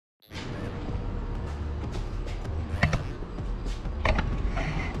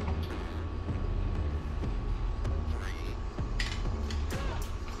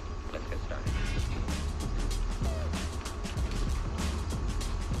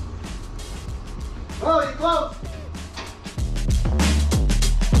Chloe, close!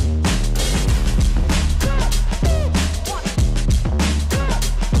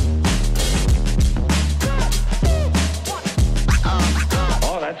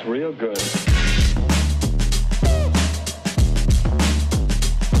 Oh, that's real good. Real good.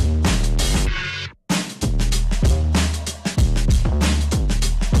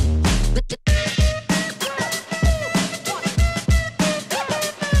 Ain't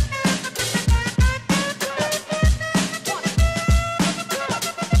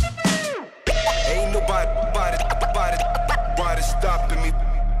nobody stopping me.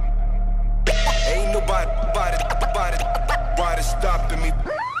 Ain't nobody stopping me.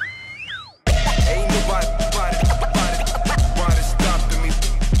 Ain't nobody stopping me.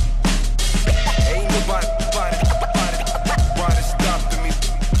 Ain't nobody stopping me.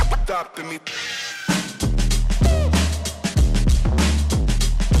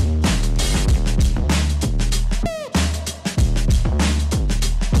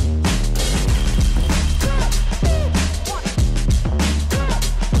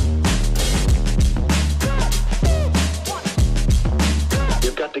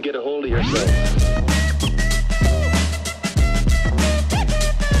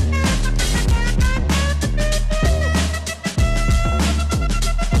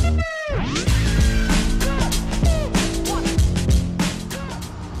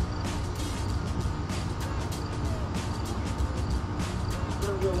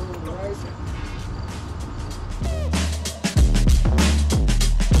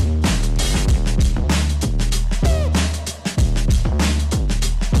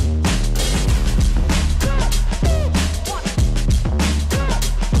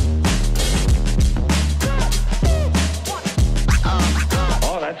 that's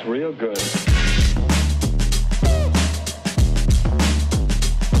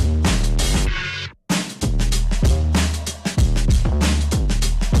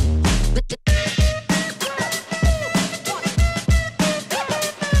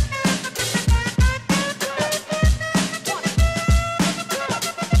good.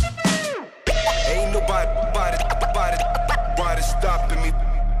 Nobody stopping me.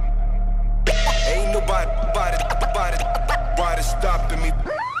 Ain't nobody stopping me.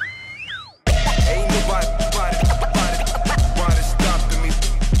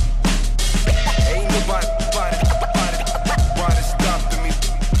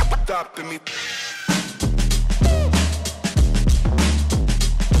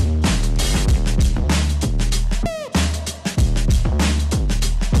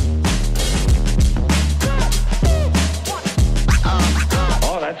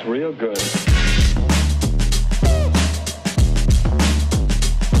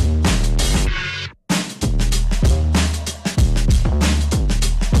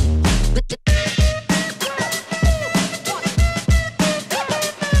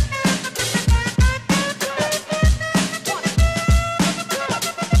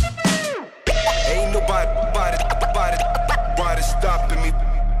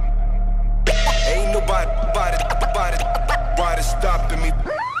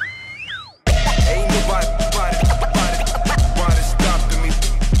 Ain't nobody stopping me. Ain't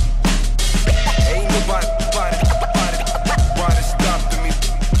nobody stopping me.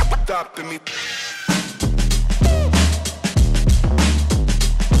 Stopping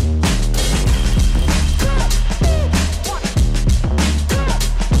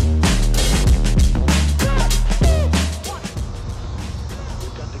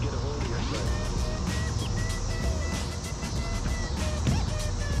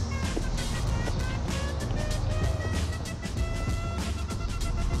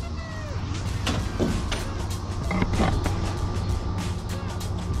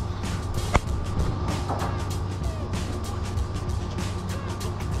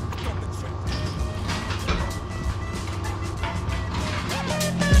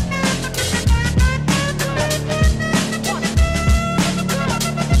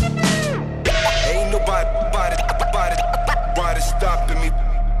me.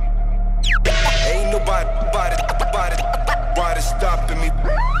 Ain't nobody stopping me.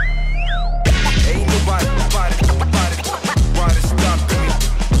 Ain't nobody stopping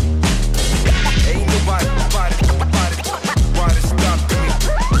me. Ain't nobody stopping me.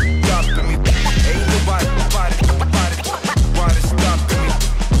 Stopping me. Ain't nobody stopping me.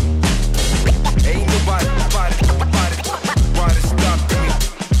 Ain't nobody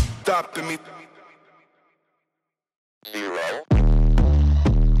stopping me. Zero.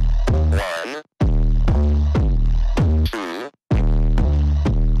 1, 2,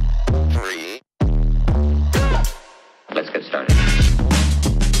 3. Let's get started.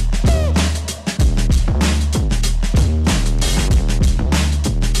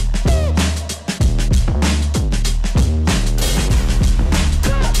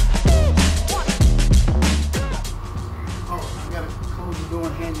 go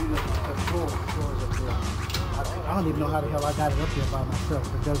and hand you the floors up there. I don't even know how the hell I got it up there by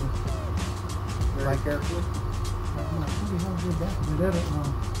myself. It doesn't. Very carefully. I'm like, who the hell did that? Did that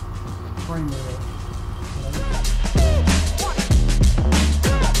frame it up?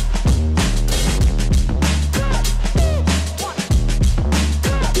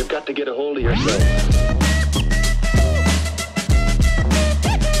 You've got to get a hold of yourself.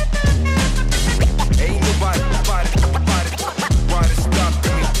 Ain't nobody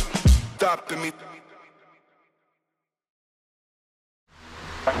stopping me.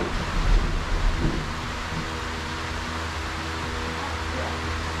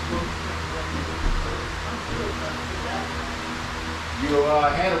 You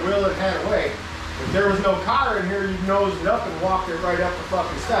had a will and had a way. If there was no car in here, you'd nosed it up and walked it right up the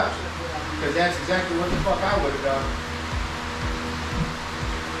fucking steps. Because that's exactly what the fuck I would have done.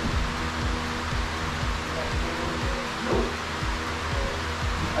 Nope.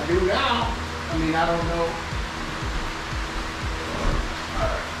 I do now. I mean, I don't know.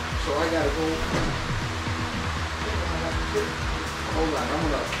 Alright, so I gotta go. Hold on, I'm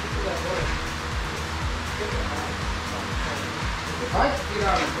gonna. If I can get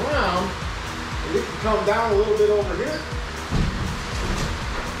on the ground, and it can come down a little bit over here.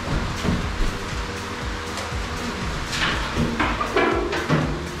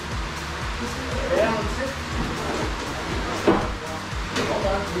 Balance it. Hold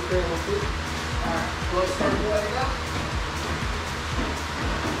on, keep balance it. Alright, let's start letting out.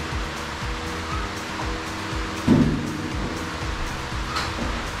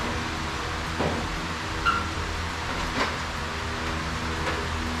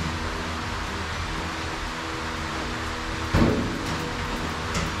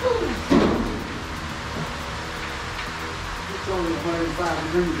 It's only 105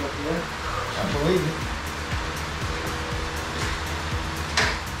 degrees up there. I believe it.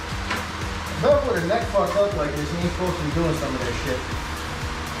 But with a neck fucked up like this, you ain't supposed to be doing some of this shit.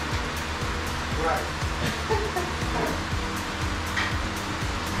 Right.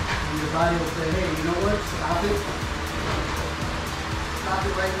 And your body will say, hey, you know what? Stop it. Stop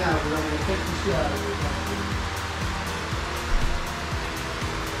it right now, because I'm going to take the shit out of it.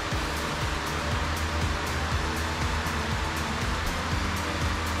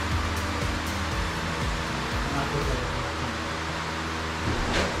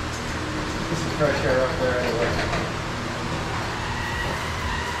 This is fresh air up there anyway.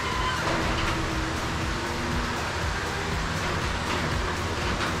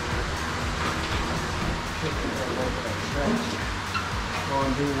 Go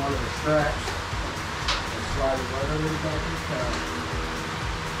and do one of the straps and slide it right under the back of the car.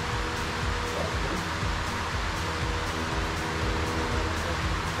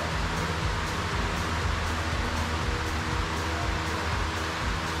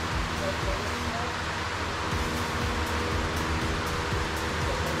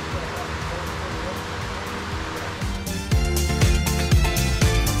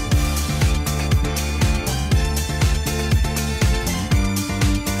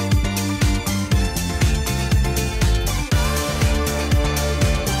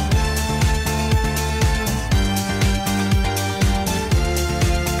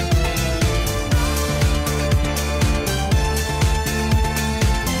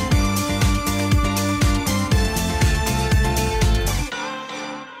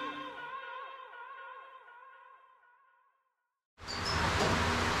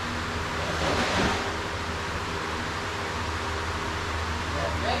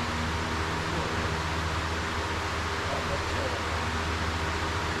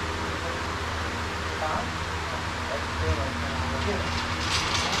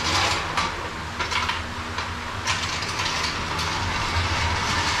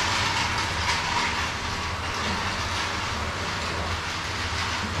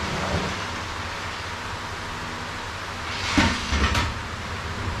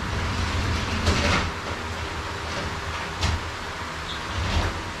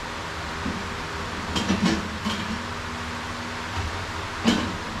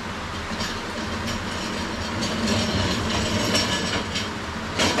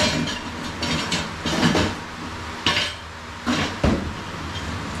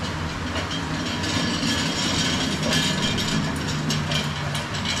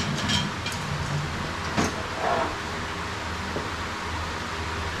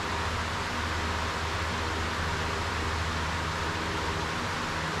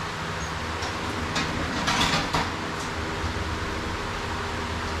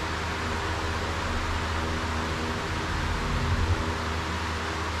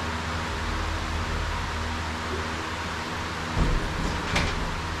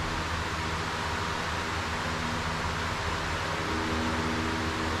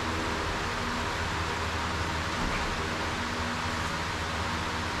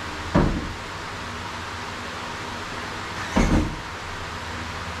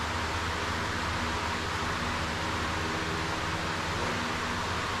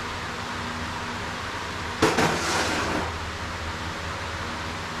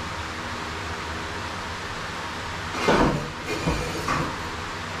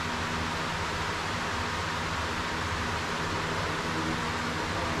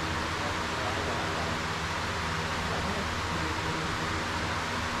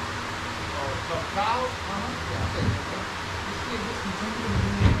 valve?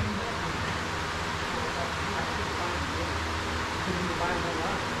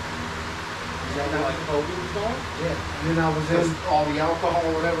 Is that not like Kobe was going? Yeah. And then I was Because in all the alcohol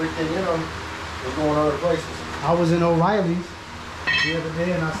and everything in them was going other places. O'Reilly's the other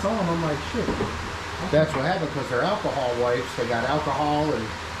day and I saw them. I'm like, shit. That's what happened because they're alcohol wipes. They got alcohol and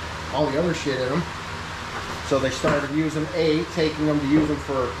all the other shit in them. So they started using taking them to use them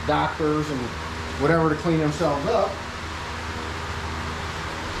for doctors and whatever to clean themselves up.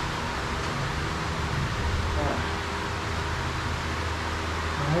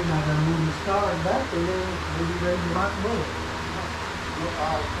 Alright, now I gotta move this car back and then we'll be ready to rock and roll.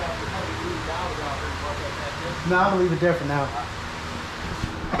 No, I'm gonna leave it there for now.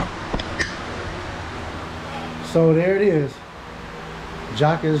 So there it is.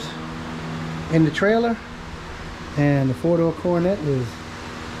 Jock is in the trailer and the 4-door Coronet is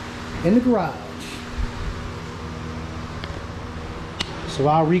in the garage. So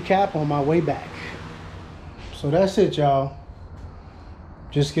I'll recap on my way back. So that's it, y'all.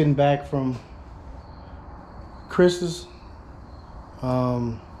 Just getting back from Chris's.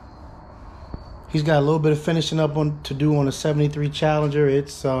 He's got a little bit of finishing up to do on the 73 Challenger.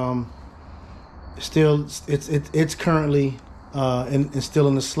 It's it's currently still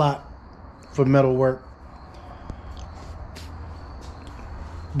in the slot for metal work,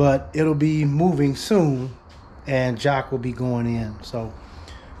 but it'll be moving soon and Jock will be going in. So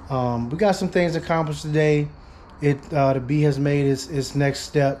we got some things accomplished today. The B has made its next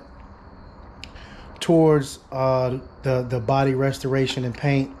step towards the body restoration and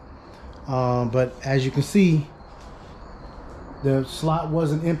paint, but as you can see, the slot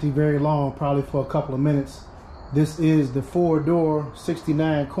wasn't empty very long, probably for a couple of minutes. This is the 4-door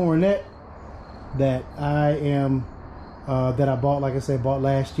 69 Coronet that I bought, like I said, bought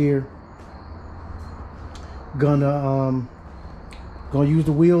last year. Gonna use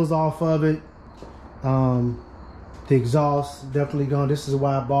the wheels off of it. The exhaust definitely gone. This is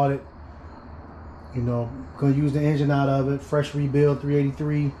why I bought it. You know, gonna use the engine out of it. Fresh rebuild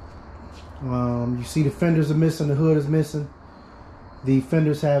 383. You see the fenders are missing, the hood is missing. The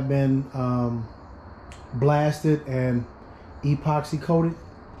fenders have been blasted and epoxy coated,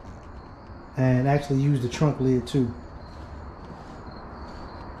 and actually used the trunk lid too.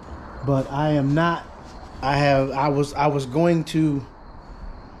 But I am not. I was going to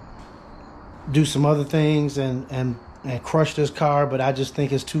do some other things and crush this car, but I just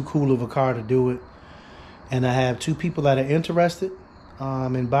think it's too cool of a car to do it. And I have 2 people that are interested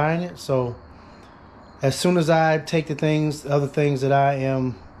in buying it. So as soon as I take the other things that I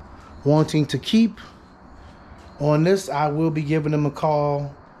am wanting to keep on this, I will be giving them a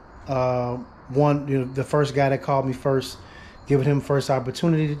call. The first guy that called me first, giving him first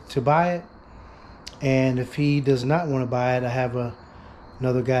opportunity to buy it. And if he does not want to buy it, I have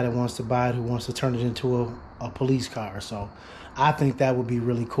another guy that wants to buy it, who wants to turn it into a police car. So I think that would be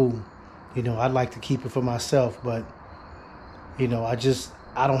really cool. You know, I'd like to keep it for myself, but you know, I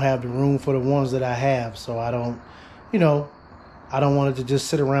don't have the room for the ones that I have. So I don't want it to just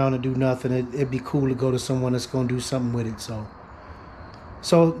sit around and do nothing. It'd be cool to go to someone that's going to do something with it.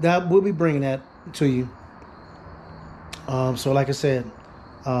 So that we'll be bringing that to you. So like I said,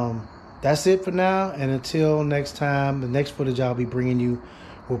 that's it for now. And until next time, the next footage I'll be bringing you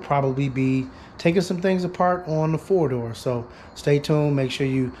will probably be taking some things apart on the 4-door. So stay tuned. Make sure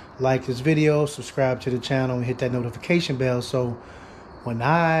you like this video, subscribe to the channel, and hit that notification bell. So when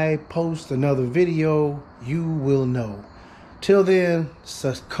I post another video, you will know. Till then, it's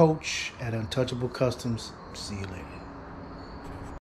Coach at Untouchable Customs. See you later.